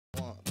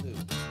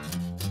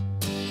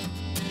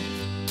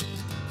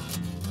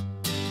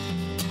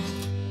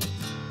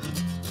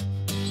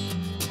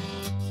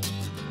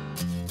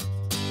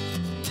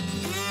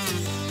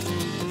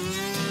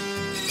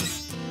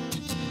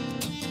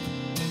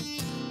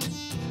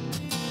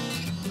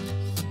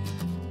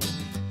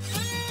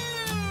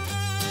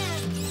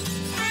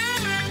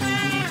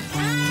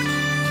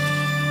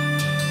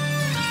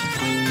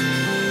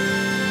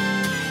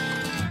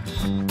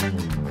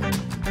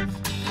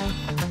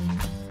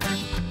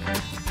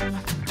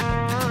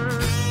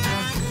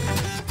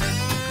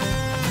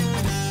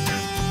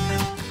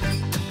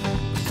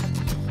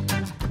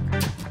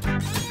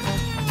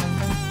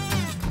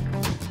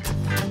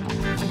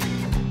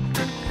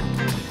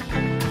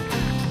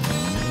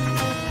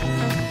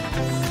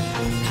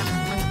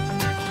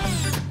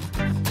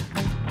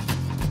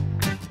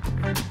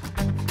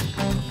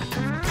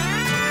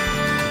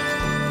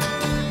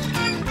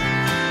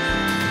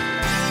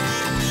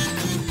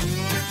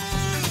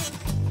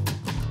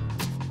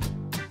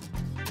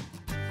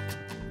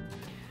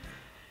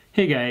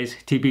Hey guys,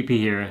 TPP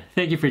here.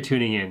 Thank you for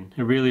tuning in.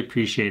 I really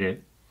appreciate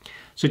it.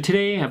 So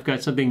today I've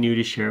got something new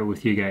to share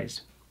with you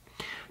guys.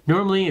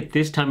 Normally at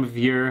this time of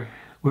year,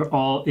 we're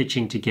all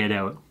itching to get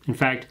out. In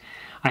fact,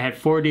 I had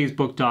 4 days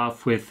booked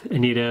off with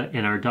Anita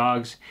and our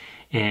dogs,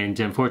 and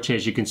unfortunately,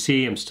 as you can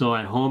see, I'm still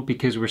at home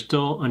because we're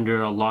still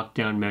under a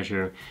lockdown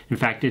measure. In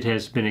fact, it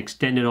has been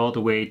extended all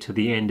the way to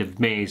the end of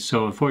May,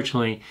 so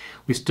unfortunately,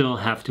 we still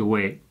have to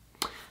wait.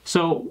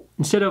 So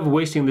instead of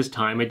wasting this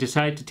time, I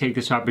decided to take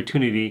this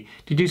opportunity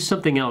to do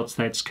something else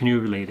that's canoe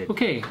related.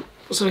 Okay,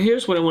 so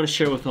here's what I want to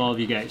share with all of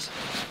you guys.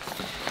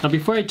 Now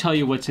before I tell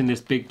you what's in this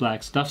big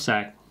black stuff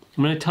sack,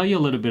 I'm going to tell you a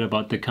little bit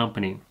about the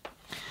company.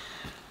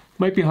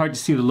 Might be hard to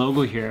see the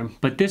logo here,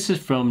 but this is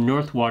from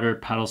Northwater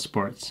Paddle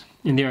Sports,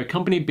 and they're a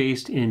company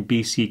based in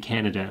BC,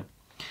 Canada.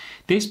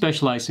 They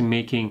specialize in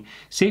making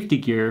safety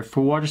gear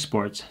for water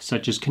sports,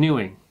 such as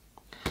canoeing.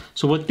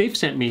 So what they've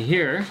sent me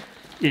here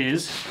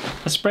is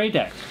a spray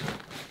deck.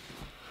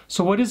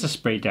 So what is a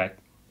spray deck?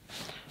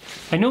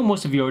 I know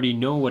most of you already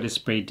know what a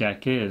spray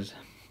deck is,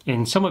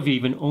 and some of you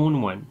even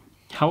own one.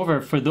 However,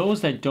 for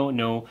those that don't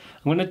know,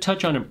 I'm going to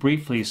touch on it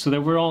briefly so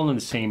that we're all on the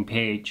same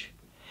page.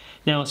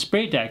 Now, a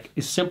spray deck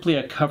is simply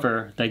a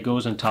cover that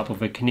goes on top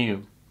of a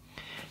canoe.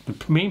 The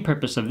main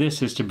purpose of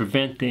this is to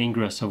prevent the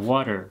ingress of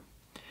water.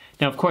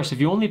 Now, of course, if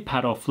you only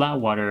paddle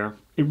flat water,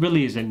 it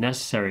really isn't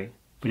necessary.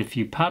 But if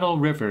you paddle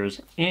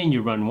rivers and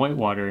you run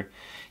whitewater,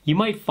 you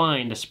might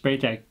find a spray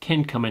deck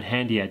can come in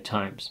handy at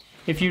times.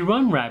 If you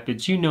run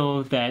rapids, you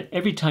know that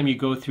every time you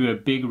go through a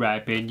big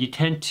rapid, you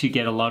tend to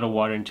get a lot of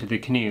water into the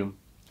canoe.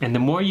 And the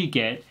more you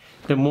get,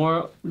 the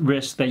more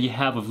risk that you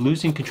have of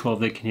losing control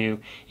of the canoe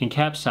and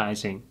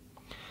capsizing.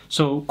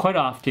 So quite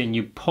often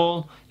you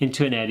pull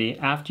into an eddy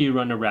after you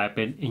run a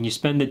rapid and you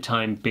spend the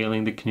time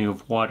bailing the canoe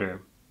of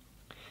water.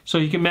 So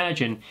you can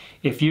imagine,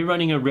 if you're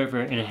running a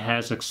river and it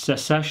has a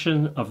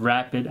succession of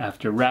rapid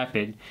after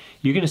rapid,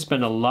 you're going to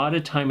spend a lot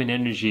of time and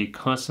energy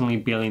constantly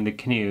bailing the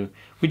canoe,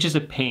 which is a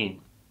pain.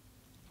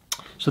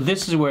 So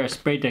this is where a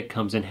spray deck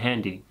comes in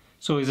handy.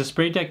 So is a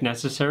spray deck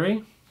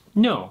necessary?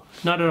 No,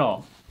 not at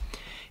all.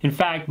 In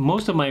fact,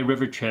 most of my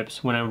river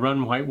trips when I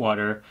run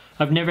whitewater,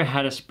 I've never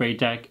had a spray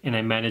deck and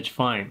I manage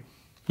fine.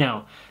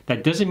 Now,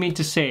 that doesn't mean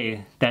to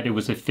say that it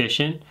was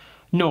efficient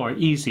nor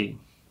easy,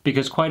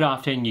 because quite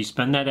often you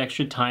spend that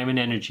extra time and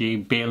energy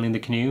bailing the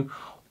canoe,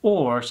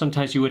 or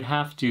sometimes you would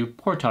have to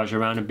portage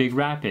around a big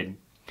rapid.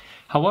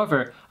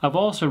 However, I've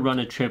also run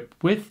a trip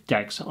with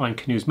decks on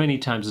canoes many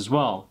times as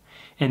well,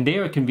 and they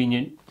are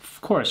convenient, of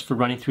course, for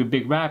running through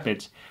big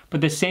rapids, but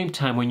at the same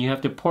time when you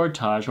have to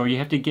portage or you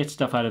have to get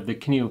stuff out of the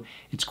canoe,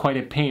 it's quite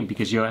a pain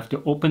because you have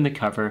to open the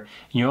cover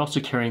and you're also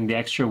carrying the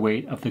extra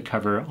weight of the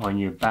cover on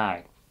your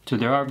bag. So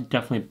there are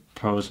definitely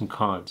pros and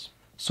cons.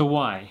 So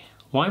why?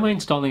 Why am I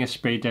installing a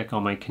spray deck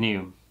on my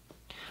canoe?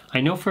 I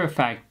know for a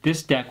fact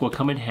this deck will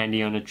come in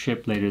handy on a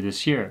trip later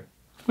this year,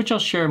 which I'll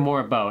share more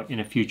about in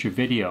a future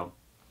video.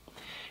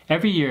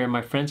 Every year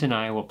my friends and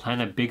I will plan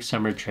a big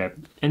summer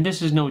trip, and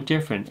this is no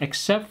different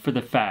except for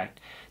the fact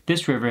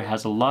this river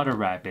has a lot of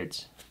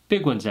rapids,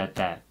 big ones at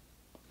that.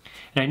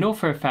 And I know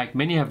for a fact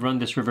many have run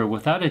this river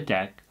without a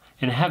deck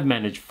and have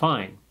managed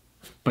fine.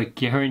 But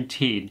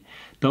guaranteed,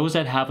 those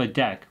that have a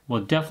deck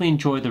will definitely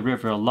enjoy the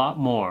river a lot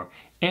more,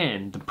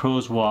 and the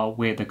pros will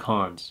outweigh the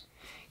cons.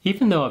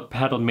 Even though I've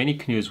paddled many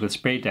canoes with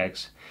spray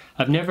decks,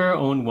 I've never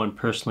owned one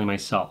personally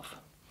myself.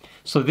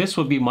 So this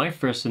will be my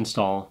first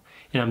install,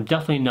 and I'm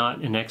definitely not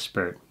an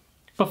expert.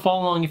 But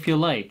follow along if you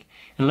like,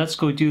 and let's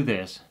go do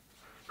this.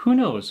 Who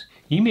knows,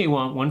 you may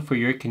want one for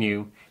your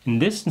canoe, and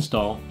this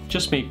install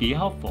just may be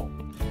helpful.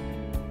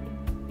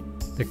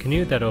 The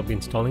canoe that I'll be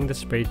installing the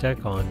spray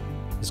deck on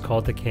is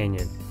called the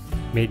Canyon,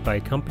 made by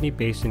a company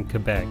based in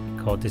Quebec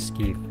called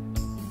Esquif.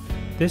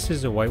 This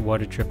is a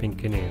whitewater tripping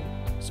canoe,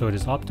 so it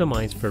is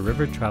optimized for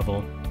river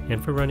travel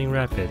and for running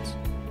rapids,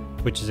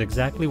 which is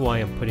exactly why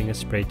I'm putting a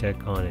spray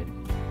deck on it.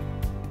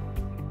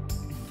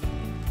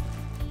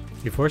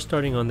 Before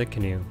starting on the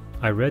canoe,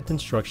 I read the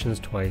instructions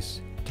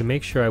twice to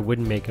make sure I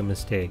wouldn't make a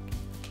mistake.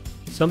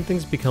 Some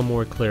things become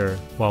more clear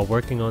while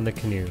working on the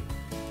canoe,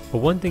 but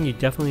one thing you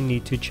definitely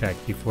need to check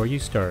before you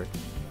start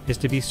is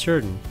to be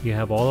certain you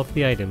have all of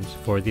the items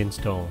for the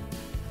install.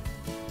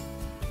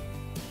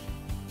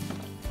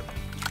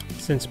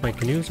 Since my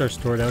canoes are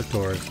stored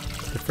outdoors,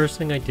 the first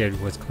thing I did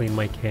was clean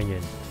my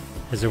canyon,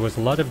 as there was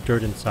a lot of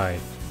dirt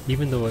inside,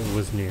 even though it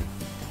was new.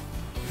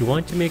 You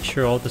want to make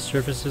sure all the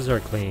surfaces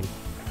are clean,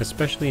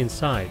 especially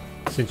inside,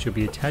 since you'll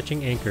be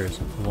attaching anchors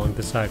along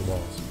the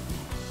sidewalls.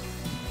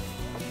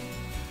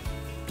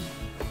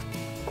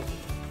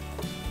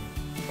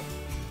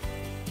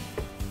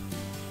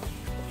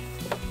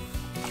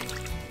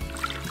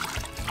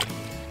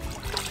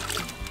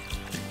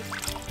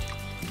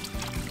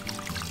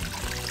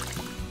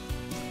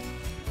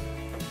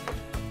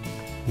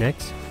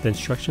 Next, the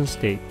instructions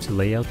state to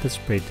lay out the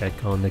spray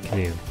deck on the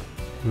canoe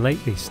and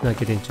lightly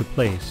snug it into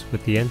place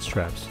with the end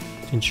straps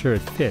to ensure it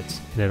fits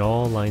and it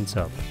all lines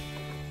up.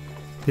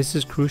 This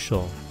is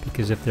crucial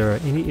because if there are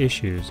any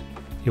issues,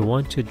 you'll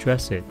want to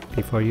address it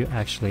before you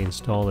actually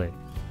install it.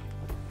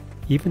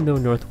 Even though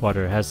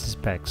Northwater has the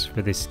specs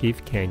for the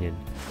Esquif Canyon,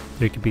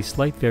 there could be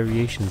slight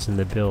variations in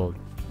the build.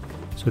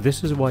 So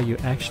this is why you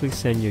actually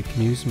send your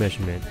canoe's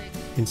measurement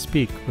and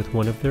speak with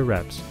one of their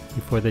reps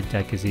before the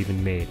deck is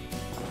even made.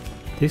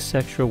 This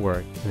extra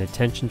work and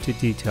attention to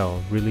detail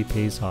really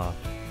pays off,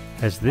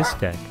 as this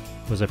deck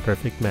was a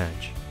perfect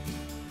match.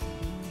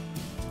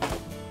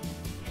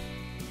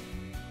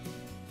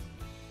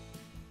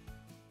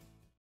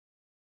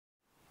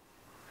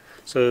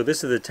 So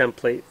this is the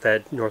template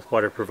that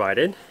Northwater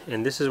provided,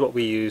 and this is what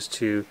we use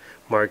to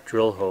mark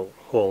drill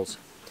holes.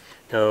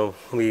 Now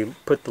we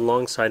put the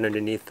long side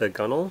underneath the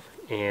gunnel,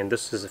 and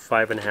this is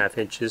 5.5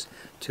 inches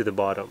to the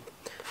bottom.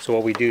 So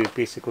what we do is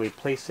basically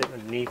place it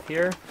underneath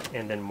here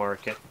and then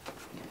mark it.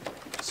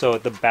 So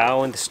at the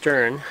bow and the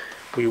stern,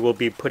 we will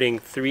be putting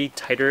 3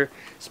 tighter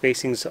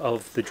spacings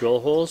of the drill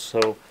holes,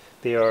 so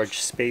they are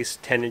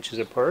spaced 10 inches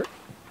apart.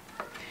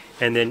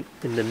 And then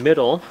in the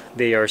middle,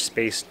 they are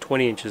spaced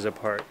 20 inches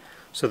apart.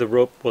 So the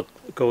rope will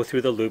go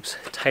through the loops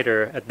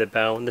tighter at the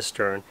bow and the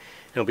stern, and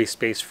it'll be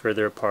spaced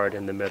further apart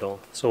in the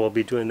middle. So we'll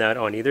be doing that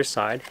on either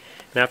side.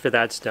 And after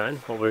that's done,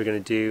 what we're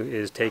going to do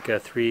is take a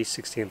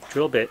 3/16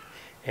 drill bit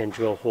and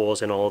drill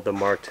holes in all of the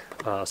marked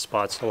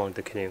spots along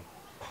the canoe.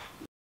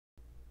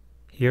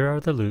 Here are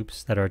the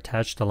loops that are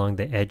attached along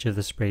the edge of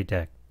the spray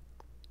deck.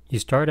 You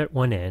start at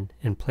one end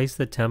and place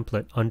the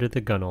template under the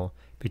gunnel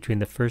between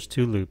the first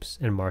 2 loops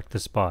and mark the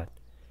spot.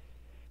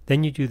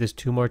 Then you do this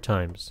 2 more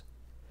times.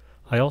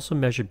 I also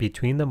measured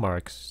between the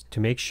marks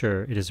to make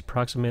sure it is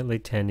approximately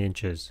 10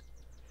 inches.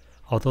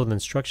 Although the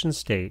instructions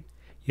state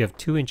you have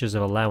 2 inches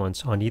of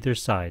allowance on either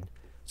side,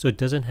 so it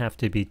doesn't have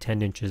to be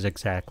 10 inches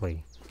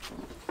exactly.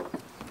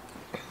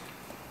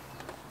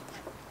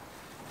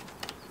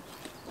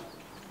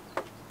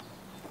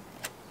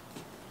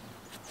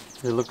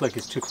 Does it look like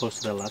it's too close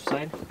to the left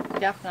side?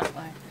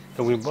 Definitely.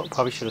 But we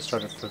probably should have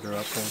started further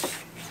up then.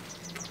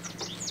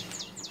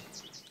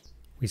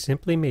 We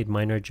simply made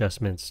minor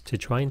adjustments to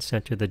try and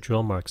center the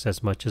drill marks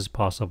as much as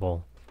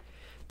possible.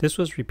 This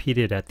was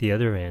repeated at the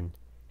other end,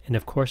 and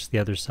of course the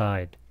other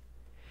side.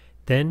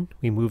 Then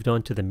we moved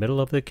on to the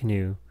middle of the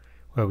canoe,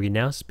 where we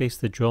now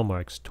spaced the drill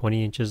marks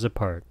 20 inches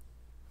apart.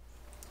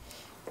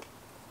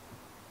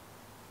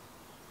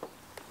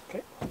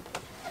 Okay.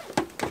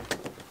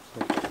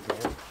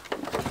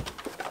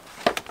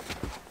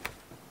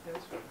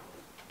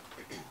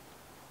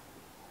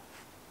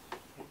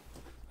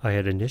 I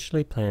had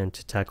initially planned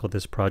to tackle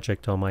this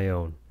project on my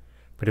own,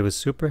 but it was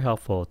super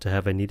helpful to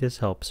have Anita's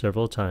help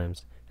several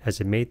times,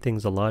 as it made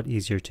things a lot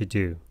easier to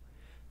do.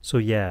 So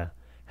yeah,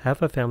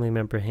 have a family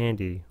member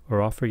handy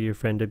or offer your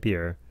friend a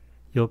beer.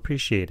 You'll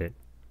appreciate it.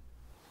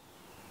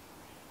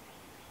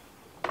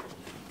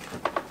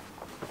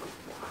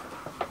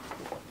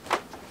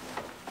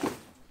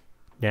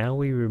 Now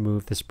we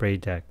remove the spray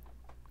deck,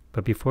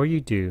 but before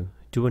you do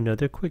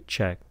another quick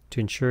check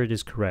to ensure it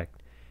is correct,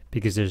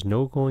 because there's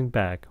no going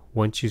back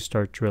once you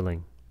start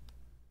drilling.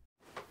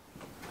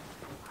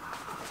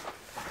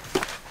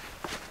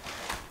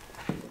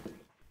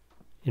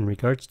 In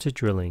regards to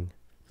drilling,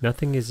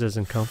 nothing is as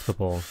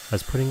uncomfortable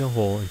as putting a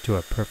hole into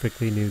a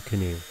perfectly new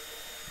canoe,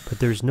 but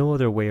there's no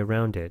other way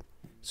around it,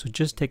 so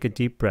just take a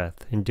deep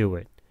breath and do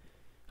it.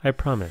 I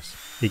promise,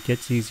 it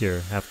gets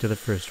easier after the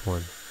first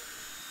one.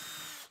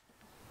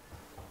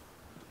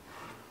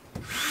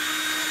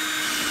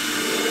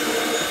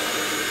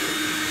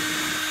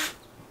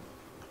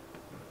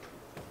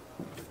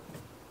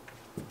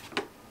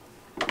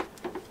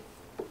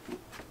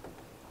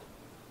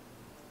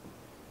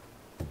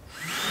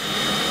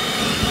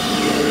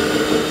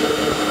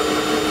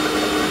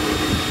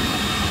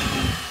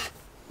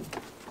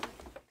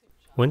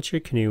 Once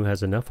your canoe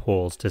has enough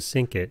holes to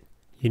sink it,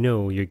 you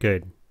know you're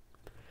good.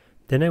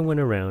 Then I went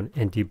around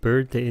and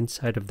deburred the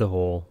inside of the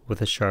hole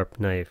with a sharp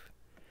knife.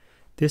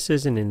 This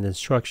isn't in the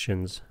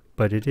instructions,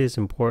 but it is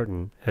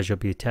important as you'll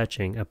be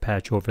attaching a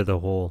patch over the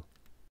hole.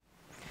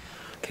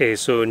 Okay,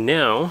 so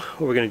now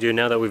what we're going to do,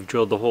 now that we've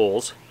drilled the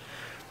holes,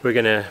 we're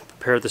going to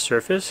prepare the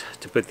surface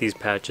to put these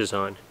patches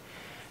on.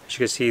 As you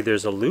can see,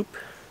 there's a loop,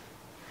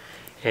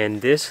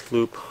 and this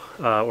loop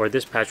or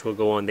this patch will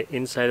go on the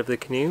inside of the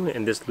canoe,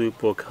 and this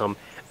loop will come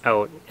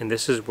out, and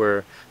this is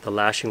where the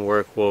lashing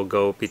work will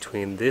go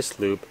between this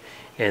loop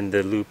and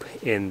the loop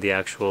in the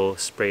actual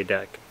spray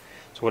deck.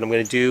 So what I'm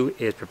going to do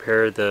is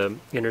prepare the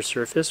inner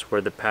surface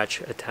where the patch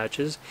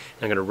attaches.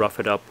 I'm going to rough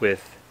it up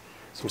with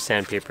some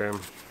sandpaper.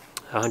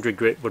 100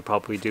 grit would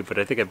probably do, but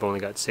I think I've only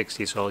got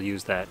 60, so I'll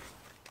use that.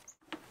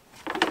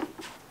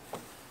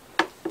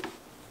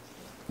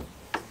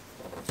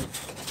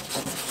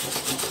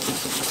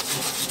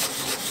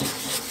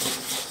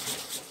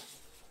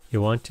 You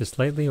want to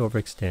slightly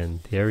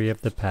overextend the area of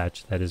the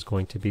patch that is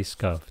going to be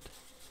scuffed.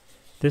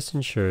 This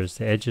ensures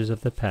the edges of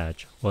the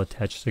patch will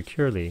attach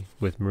securely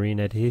with marine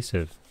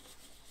adhesive.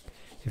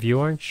 If you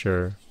aren't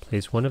sure,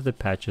 place one of the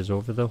patches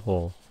over the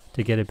hole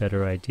to get a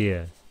better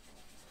idea.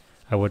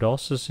 I would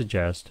also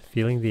suggest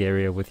feeling the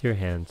area with your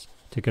hands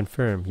to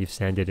confirm you've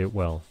sanded it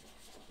well.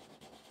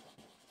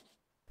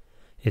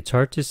 It's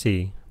hard to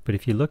see, but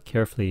if you look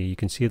carefully, you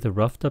can see the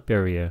roughed up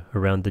area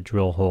around the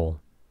drill hole.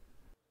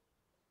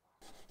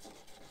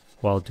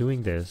 While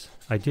doing this,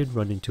 I did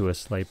run into a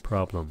slight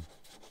problem.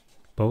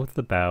 Both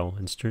the bow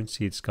and stern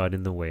seats got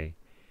in the way,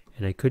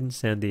 and I couldn't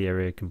sand the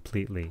area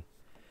completely,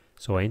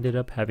 so I ended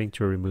up having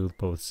to remove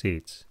both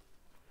seats.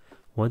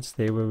 Once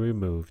they were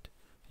removed,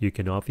 you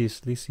can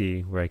obviously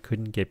see where I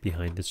couldn't get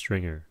behind the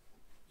stringer,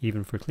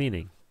 even for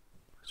cleaning,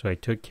 so I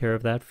took care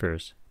of that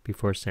first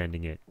before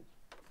sanding it.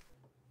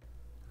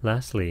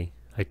 Lastly,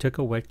 I took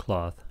a wet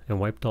cloth and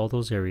wiped all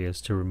those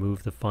areas to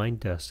remove the fine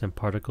dust and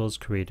particles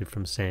created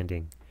from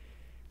sanding.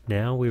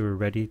 Now we were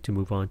ready to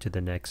move on to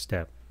the next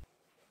step.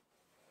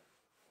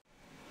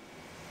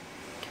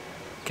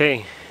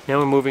 Okay, now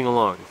we're moving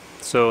along.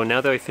 So now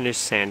that I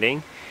finished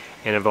sanding,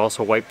 and I've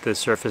also wiped the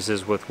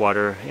surfaces with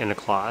water and a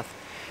cloth,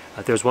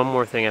 there's one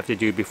more thing I have to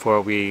do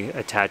before we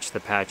attach the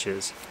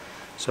patches.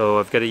 So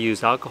I've got to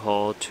use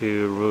alcohol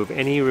to remove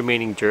any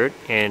remaining dirt,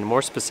 and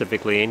more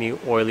specifically any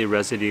oily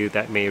residue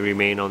that may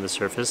remain on the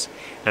surface,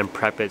 and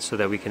prep it so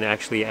that we can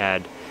actually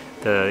add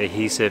the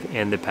adhesive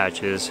and the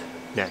patches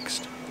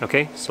next.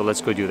 Okay, so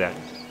let's go do that.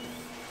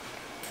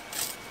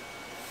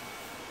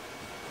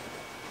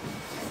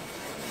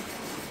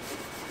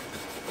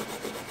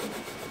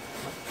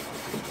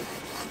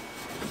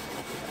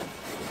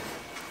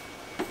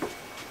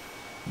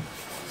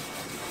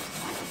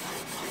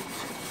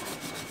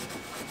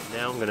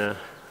 Now I'm going to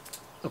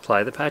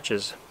apply the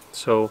patches.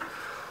 So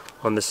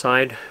on the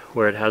side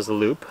where it has the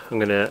loop, I'm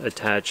going to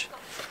attach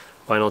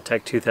Vinyl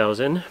Tech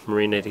 2000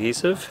 marine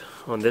adhesive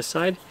on this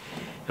side.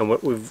 And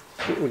what we're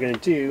going to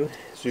do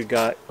is we've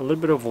got a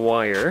little bit of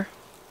wire.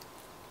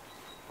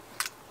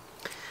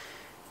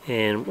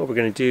 And what we're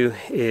going to do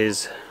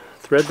is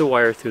thread the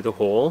wire through the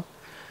hole.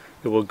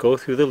 It will go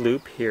through the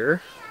loop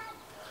here.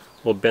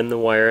 We'll bend the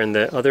wire, and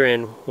the other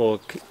end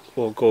will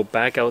go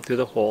back out through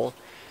the hole.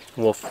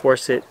 And we'll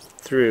force it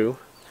through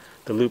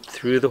the loop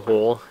through the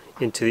hole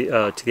into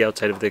the to the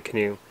outside of the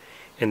canoe,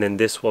 and then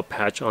this will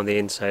patch on the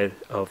inside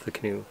of the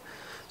canoe.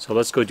 So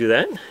let's go do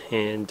that,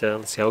 and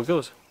let's see how it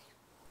goes.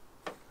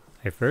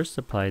 I first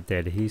applied the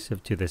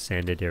adhesive to the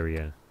sanded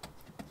area.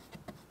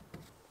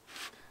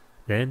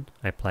 Then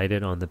I applied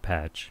it on the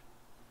patch.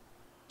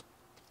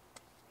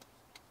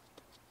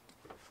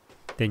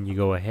 Then you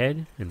go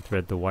ahead and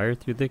thread the wire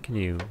through the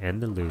canoe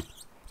and the loop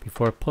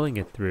before pulling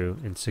it through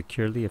and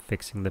securely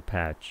affixing the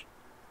patch.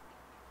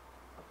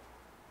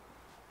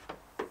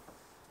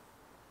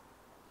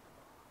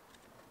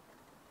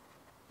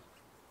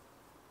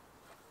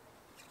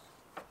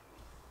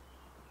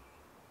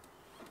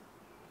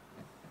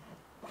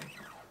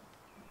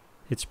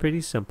 It's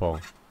pretty simple,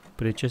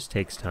 but it just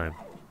takes time.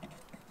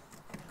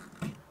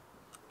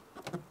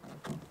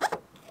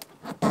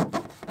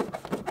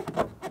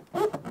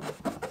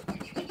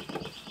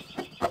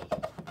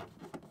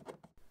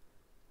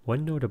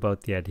 One note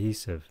about the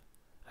adhesive: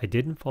 I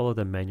didn't follow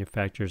the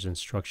manufacturer's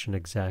instruction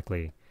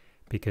exactly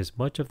because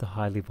much of the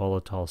highly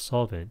volatile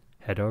solvent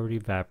had already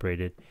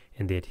evaporated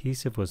and the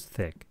adhesive was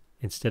thick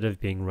instead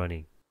of being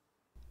runny.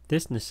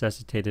 This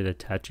necessitated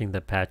attaching the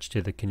patch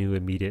to the canoe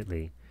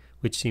immediately,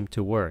 which seemed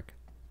to work,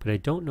 but I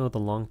don't know the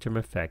long-term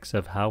effects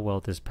of how well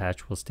this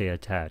patch will stay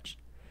attached,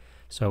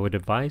 so I would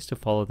advise to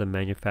follow the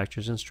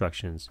manufacturer's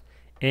instructions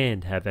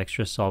and have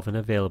extra solvent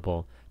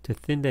available to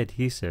thin the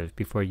adhesive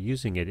before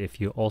using it if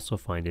you also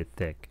find it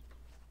thick.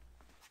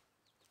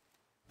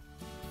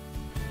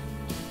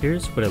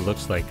 Here's what it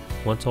looks like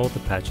once all the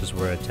patches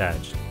were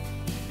attached.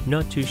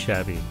 Not too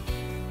shabby.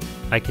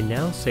 I can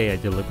now say I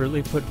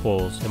deliberately put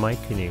holes in my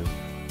canoe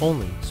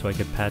only so I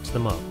could patch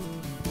them up.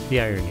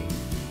 The irony.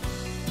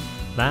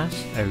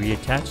 Last, I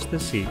reattached the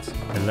seats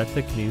and let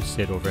the canoe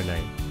sit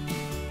overnight,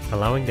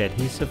 allowing the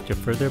adhesive to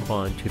further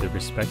bond to the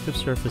respective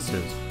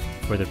surfaces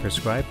for the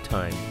prescribed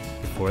time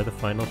before the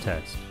final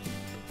test.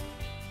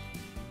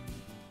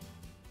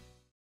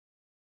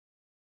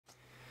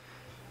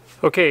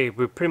 Okay,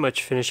 we've pretty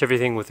much finished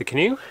everything with the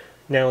canoe.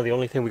 Now the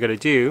only thing we got to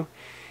do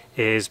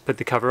is put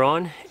the cover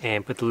on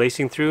and put the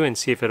lacing through and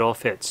see if it all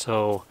fits.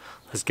 So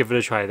let's give it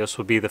a try. This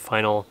will be the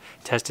final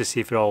test to see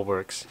if it all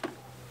works.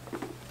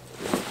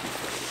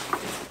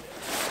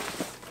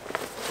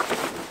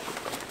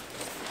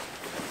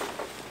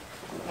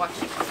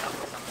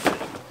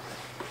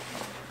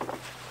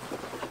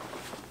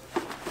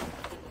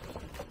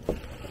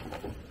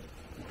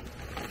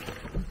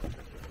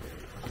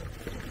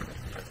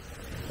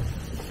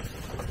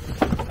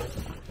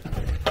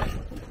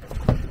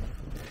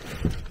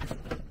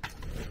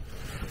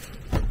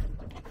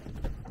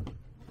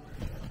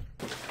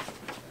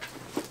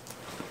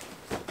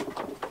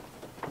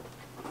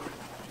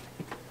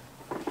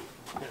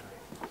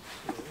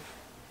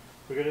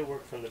 We're going to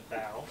work from the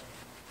bow.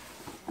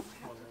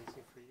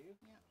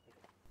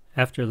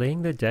 After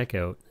laying the deck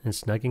out and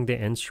snugging the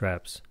end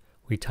straps,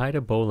 we tied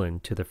a bowline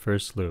to the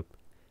first loop.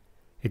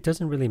 It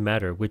doesn't really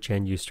matter which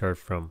end you start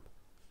from.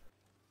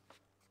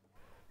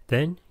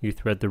 Then you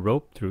thread the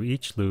rope through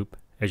each loop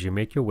as you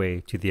make your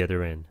way to the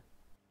other end.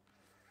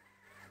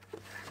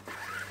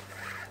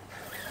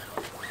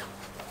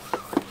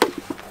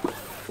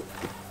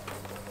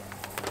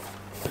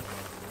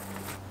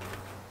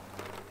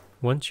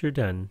 Once you're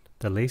done,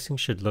 the lacing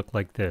should look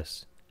like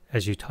this,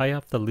 as you tie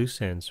off the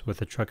loose ends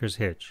with a trucker's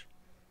hitch.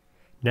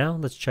 Now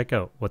let's check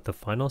out what the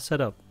final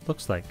setup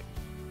looks like.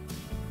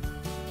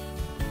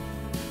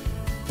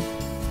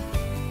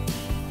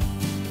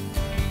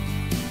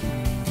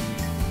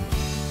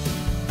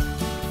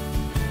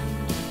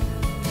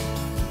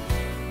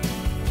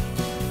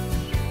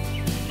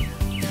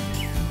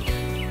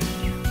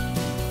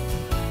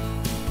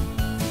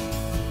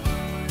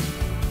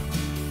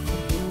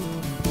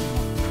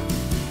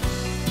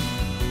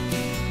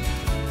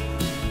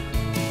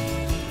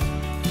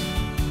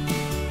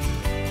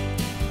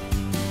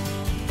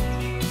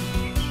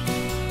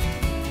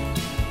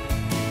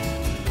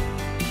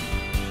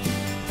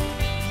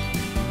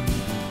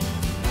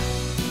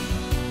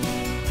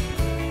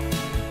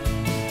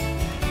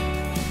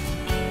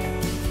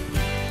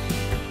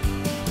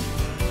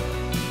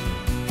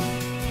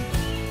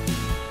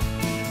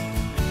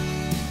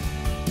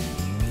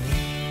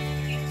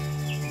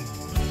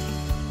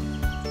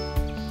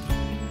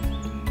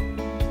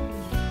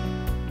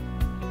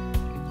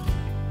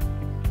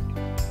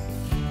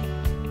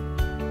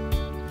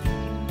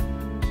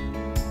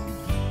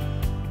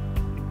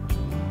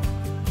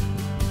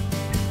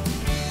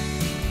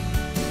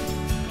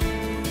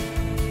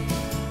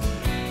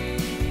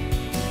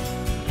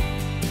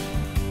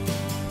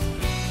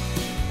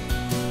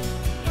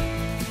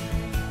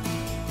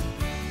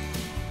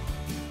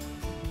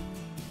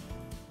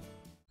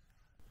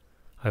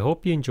 I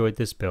hope you enjoyed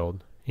this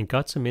build and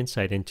got some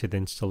insight into the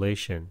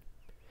installation.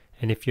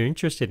 And if you're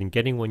interested in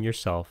getting one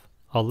yourself,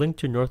 I'll link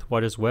to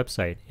Northwater's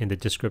website in the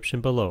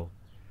description below.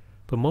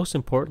 But most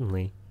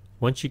importantly,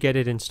 once you get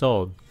it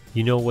installed,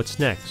 you know what's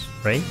next,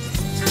 right?